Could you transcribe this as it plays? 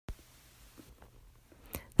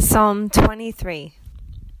Psalm 23.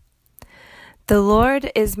 The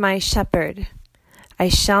Lord is my shepherd. I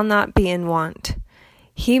shall not be in want.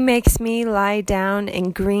 He makes me lie down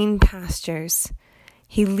in green pastures.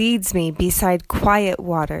 He leads me beside quiet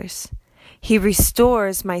waters. He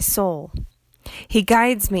restores my soul. He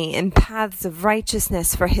guides me in paths of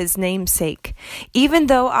righteousness for his name's sake. Even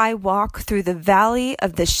though I walk through the valley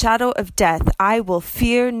of the shadow of death, I will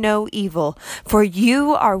fear no evil, for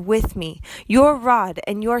you are with me. Your rod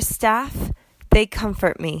and your staff, they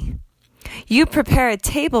comfort me. You prepare a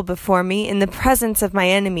table before me in the presence of my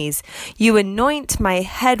enemies. You anoint my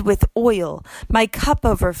head with oil. My cup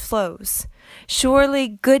overflows. Surely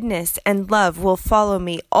goodness and love will follow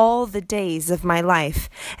me all the days of my life,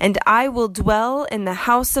 and I will dwell in the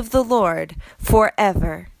house of the Lord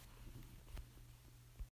forever.